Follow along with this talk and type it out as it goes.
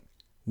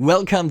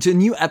Welcome to a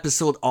new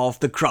episode of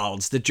The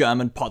Crowds, the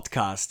German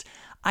podcast.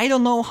 I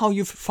don't know how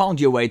you've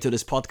found your way to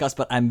this podcast,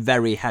 but I'm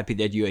very happy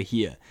that you are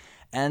here.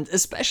 And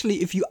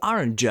especially if you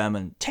aren't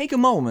German, take a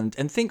moment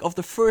and think of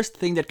the first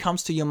thing that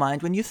comes to your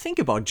mind when you think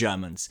about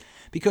Germans.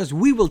 Because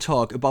we will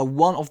talk about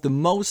one of the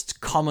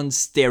most common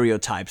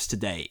stereotypes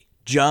today.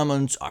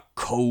 Germans are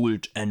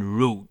cold and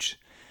rude.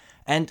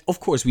 And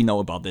of course we know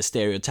about this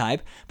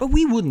stereotype, but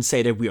we wouldn't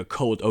say that we are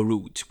cold or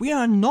rude. We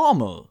are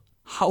normal.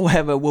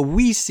 However, what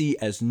we see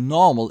as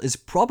normal is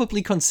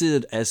probably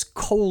considered as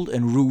cold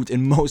and rude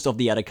in most of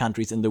the other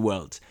countries in the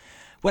world.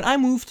 When I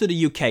moved to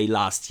the UK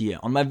last year,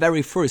 on my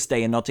very first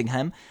day in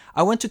Nottingham,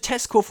 I went to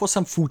Tesco for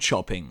some food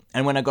shopping.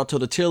 And when I got to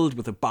the till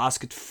with a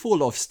basket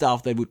full of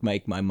stuff that would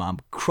make my mom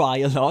cry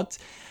a lot,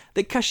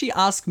 the cashier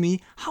asked me,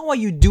 "How are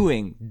you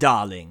doing,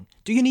 darling?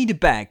 Do you need a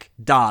bag,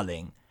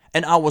 darling?"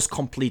 And I was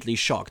completely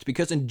shocked,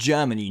 because in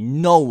Germany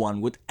no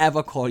one would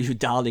ever call you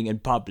darling in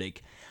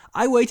public.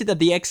 I waited at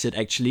the exit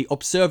actually,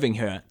 observing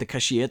her, the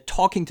cashier,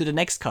 talking to the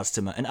next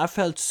customer, and I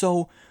felt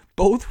so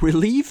both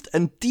relieved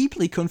and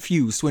deeply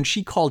confused when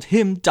she called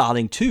him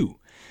darling too.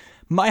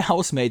 My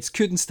housemates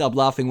couldn't stop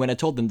laughing when I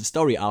told them the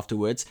story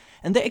afterwards,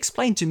 and they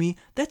explained to me,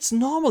 "That's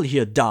normal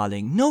here,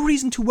 darling, no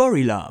reason to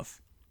worry,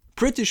 love."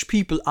 British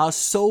people are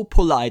so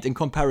polite in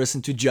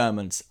comparison to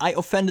Germans. I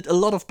offended a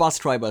lot of bus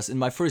drivers in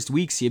my first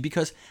weeks here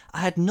because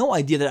I had no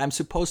idea that I'm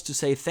supposed to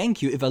say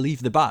thank you if I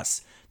leave the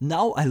bus.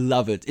 Now I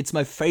love it. It's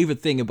my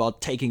favorite thing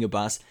about taking a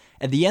bus.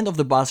 At the end of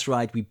the bus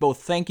ride, we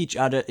both thank each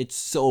other. It's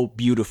so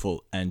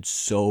beautiful and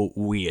so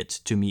weird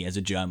to me as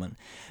a German.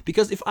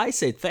 Because if I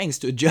say thanks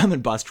to a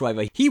German bus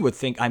driver, he would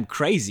think I'm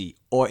crazy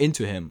or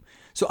into him.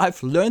 So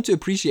I've learned to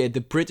appreciate the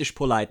British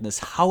politeness.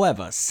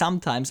 However,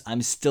 sometimes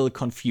I'm still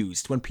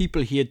confused when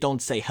people here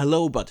don't say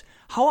hello, but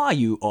how are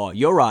you or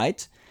you're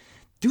right.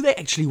 Do they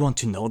actually want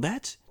to know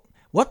that?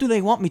 What do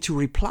they want me to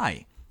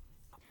reply?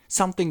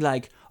 Something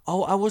like,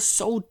 "Oh, I was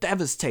so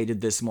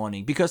devastated this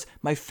morning because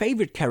my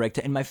favorite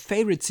character in my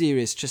favorite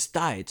series just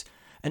died.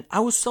 And I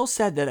was so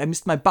sad that I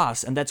missed my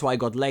bus, and that's why I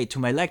got late to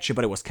my lecture,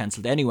 but it was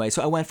cancelled anyway,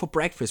 so I went for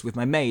breakfast with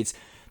my mates.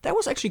 That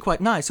was actually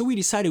quite nice, so we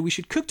decided we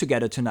should cook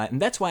together tonight,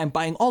 and that's why I'm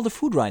buying all the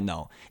food right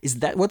now." Is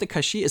that what the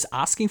cashier is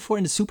asking for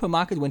in the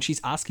supermarket when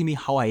she's asking me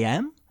how I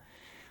am?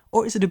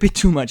 Or is it a bit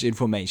too much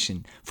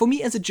information? For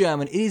me as a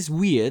German, it is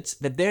weird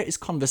that there is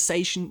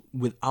conversation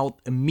without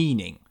a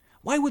meaning.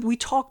 Why would we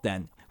talk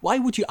then? Why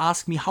would you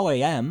ask me how I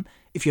am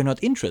if you're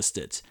not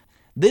interested?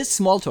 This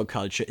small talk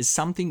culture is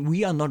something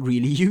we are not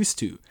really used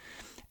to.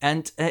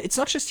 And it's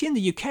not just here in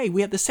the UK,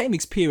 we had the same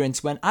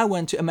experience when I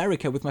went to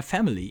America with my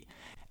family.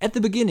 At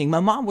the beginning,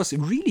 my mom was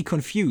really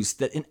confused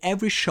that in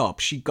every shop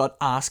she got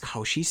asked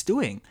how she's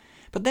doing.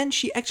 But then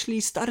she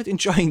actually started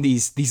enjoying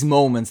these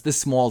moments, the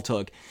small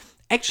talk,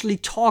 actually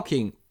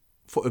talking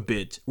for a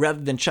bit rather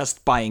than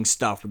just buying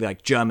stuff with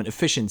like German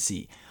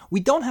efficiency. We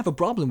don't have a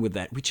problem with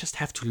that, we just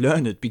have to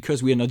learn it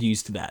because we are not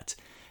used to that.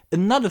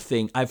 Another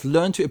thing I've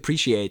learned to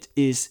appreciate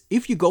is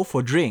if you go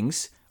for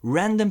drinks,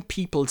 random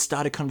people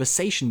start a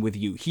conversation with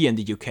you here in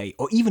the UK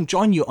or even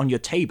join you on your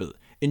table.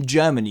 In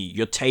Germany,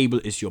 your table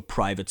is your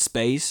private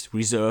space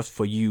reserved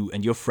for you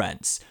and your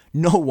friends.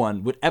 No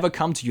one would ever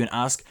come to you and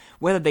ask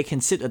whether they can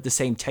sit at the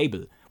same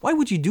table. Why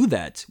would you do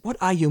that? What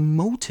are your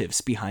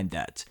motives behind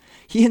that?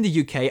 Here in the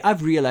UK,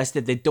 I've realized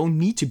that there don't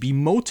need to be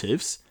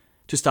motives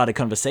to start a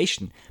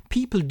conversation.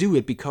 People do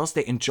it because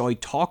they enjoy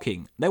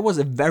talking. That was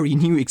a very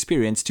new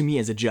experience to me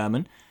as a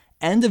German,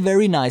 and a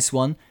very nice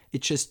one.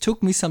 It just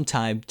took me some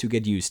time to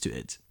get used to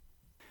it.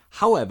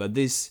 However,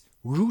 this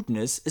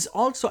rudeness is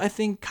also, I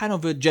think, kind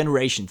of a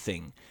generation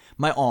thing.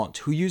 My aunt,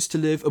 who used to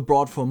live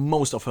abroad for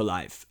most of her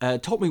life,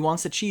 told me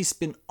once that she's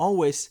been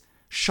always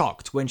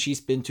shocked when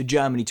she's been to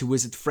Germany to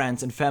visit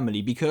friends and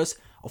family because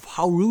of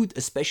how rude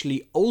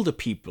especially older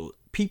people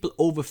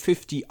over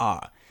 50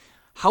 are.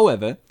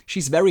 However,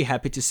 she's very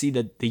happy to see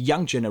that the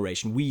young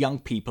generation, we young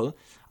people,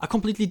 are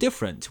completely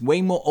different,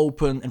 way more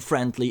open and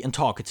friendly and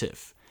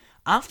talkative.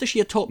 After she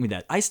had told me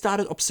that, I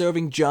started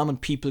observing German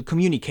people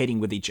communicating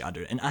with each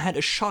other, and I had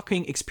a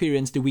shocking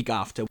experience the week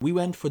after. We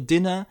went for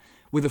dinner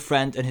with a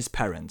friend and his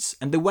parents,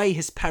 and the way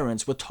his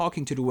parents were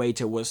talking to the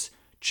waiter was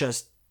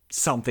just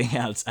something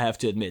else, I have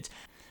to admit.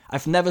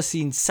 I've never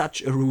seen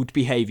such a rude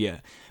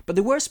behavior. But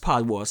the worst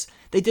part was,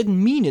 they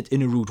didn't mean it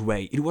in a rude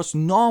way. It was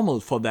normal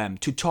for them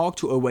to talk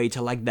to a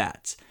waiter like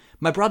that.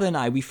 My brother and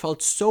I, we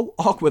felt so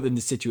awkward in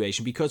this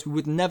situation because we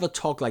would never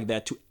talk like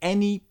that to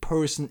any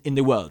person in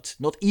the world,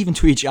 not even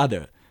to each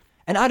other.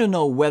 And I don't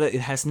know whether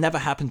it has never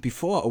happened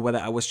before or whether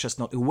I was just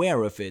not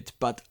aware of it,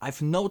 but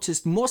I've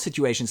noticed more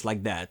situations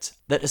like that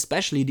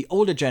especially the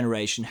older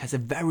generation has a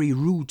very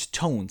rude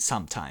tone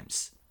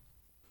sometimes.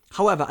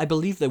 However, I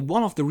believe that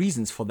one of the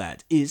reasons for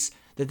that is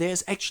that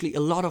there's actually a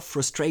lot of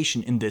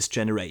frustration in this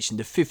generation,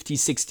 the 50,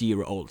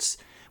 60-year-olds.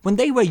 When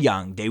they were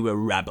young, they were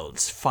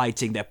rebels,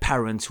 fighting their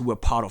parents who were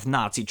part of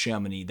Nazi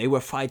Germany. They were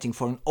fighting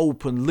for an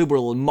open,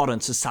 liberal, modern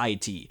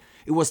society.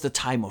 It was the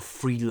time of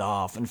free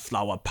love and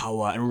flower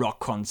power and rock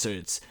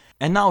concerts.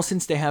 And now,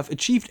 since they have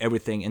achieved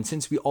everything and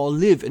since we all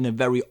live in a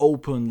very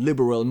open,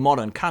 liberal,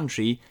 modern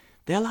country,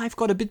 their life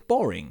got a bit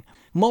boring.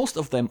 Most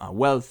of them are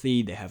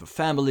wealthy, they have a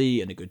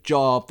family and a good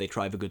job, they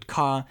drive a good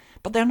car,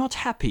 but they're not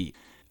happy.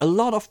 A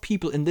lot of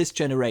people in this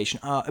generation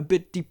are a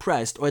bit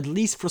depressed or at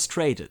least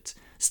frustrated,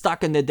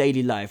 stuck in their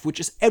daily life, which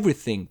is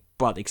everything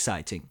but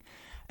exciting.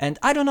 And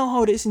I don't know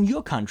how it is in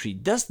your country.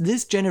 Does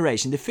this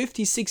generation, the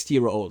 50,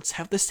 60-year-olds,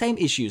 have the same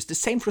issues, the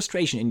same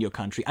frustration in your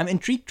country? I'm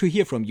intrigued to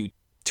hear from you.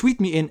 Tweet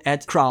me in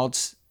at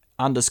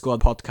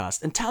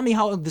crowds_podcast and tell me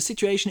how the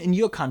situation in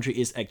your country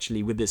is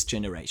actually with this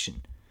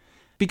generation.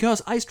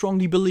 Because I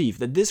strongly believe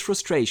that this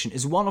frustration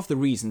is one of the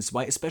reasons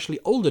why especially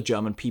older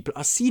German people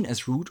are seen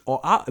as rude or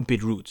are a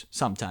bit rude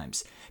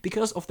sometimes,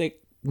 because of their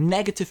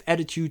negative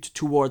attitude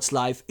towards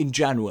life in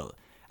general.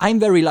 I'm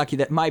very lucky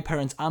that my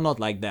parents are not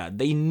like that.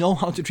 They know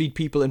how to treat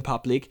people in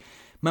public.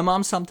 My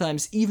mom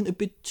sometimes even a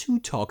bit too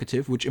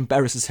talkative, which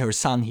embarrasses her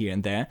son here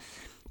and there.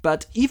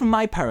 But even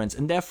my parents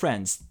and their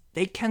friends,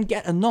 they can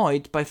get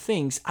annoyed by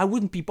things I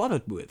wouldn't be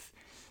bothered with.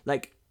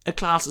 Like, a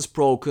class is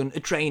broken, a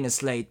train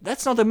is late.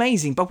 That's not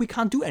amazing, but we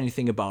can't do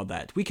anything about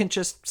that. We can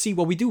just see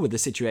what we do with the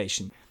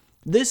situation.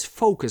 This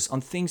focus on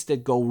things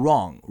that go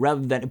wrong,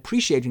 rather than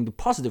appreciating the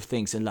positive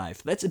things in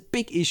life, that's a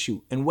big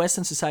issue in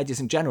Western societies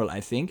in general, I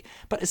think,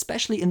 but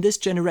especially in this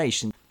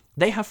generation.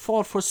 They have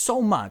fought for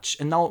so much,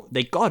 and now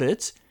they got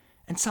it,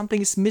 and something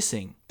is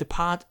missing, the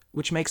part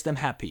which makes them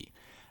happy.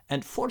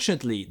 And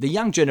fortunately, the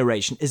young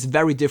generation is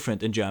very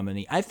different in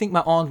Germany. I think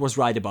my aunt was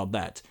right about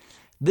that.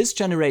 This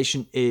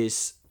generation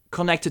is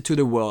connected to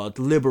the world,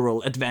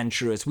 liberal,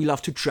 adventurous. We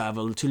love to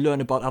travel, to learn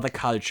about other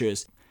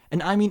cultures.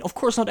 And I mean, of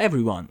course, not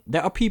everyone.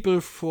 There are people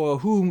for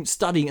whom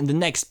studying in the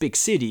next big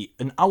city,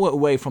 an hour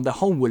away from their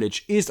home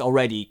village, is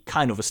already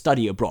kind of a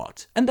study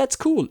abroad. And that's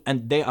cool,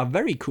 and they are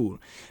very cool.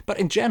 But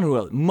in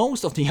general,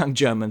 most of the young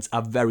Germans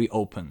are very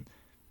open.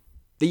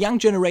 The young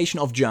generation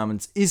of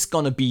Germans is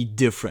gonna be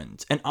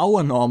different, and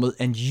our normal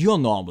and your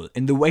normal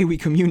in the way we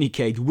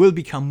communicate will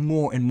become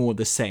more and more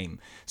the same.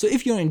 So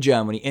if you're in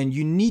Germany and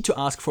you need to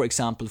ask, for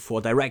example,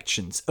 for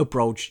directions,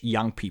 approach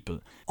young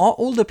people or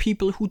older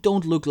people who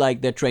don't look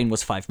like their train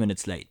was 5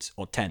 minutes late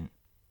or 10,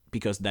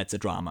 because that's a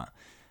drama.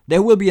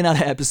 There will be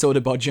another episode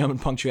about German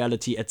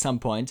punctuality at some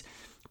point,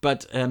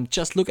 but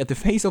just look at the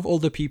face of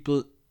older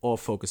people or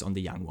focus on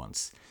the young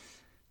ones.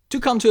 To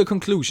come to a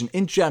conclusion,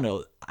 in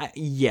general,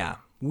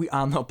 we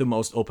are not the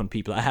most open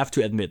people, I have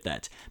to admit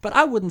that. But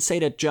I wouldn't say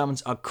that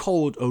Germans are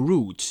cold or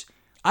rude.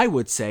 I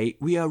would say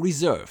we are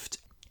reserved.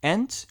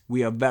 And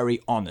we are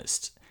very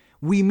honest.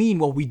 We mean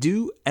what we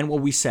do and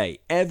what we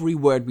say. Every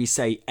word we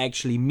say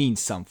actually means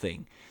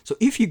something. So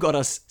if you got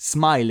us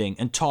smiling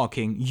and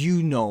talking,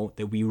 you know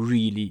that we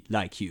really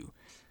like you.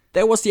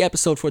 That was the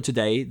episode for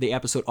today, the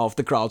episode of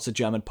The Crowds, the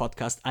German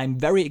podcast. I'm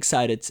very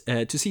excited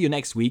to see you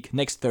next week,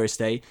 next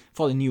Thursday,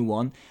 for the new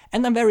one.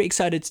 And I'm very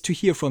excited to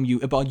hear from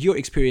you about your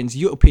experience,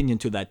 your opinion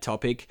to that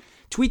topic.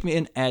 Tweet me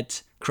in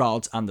at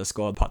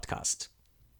crowds_podcast.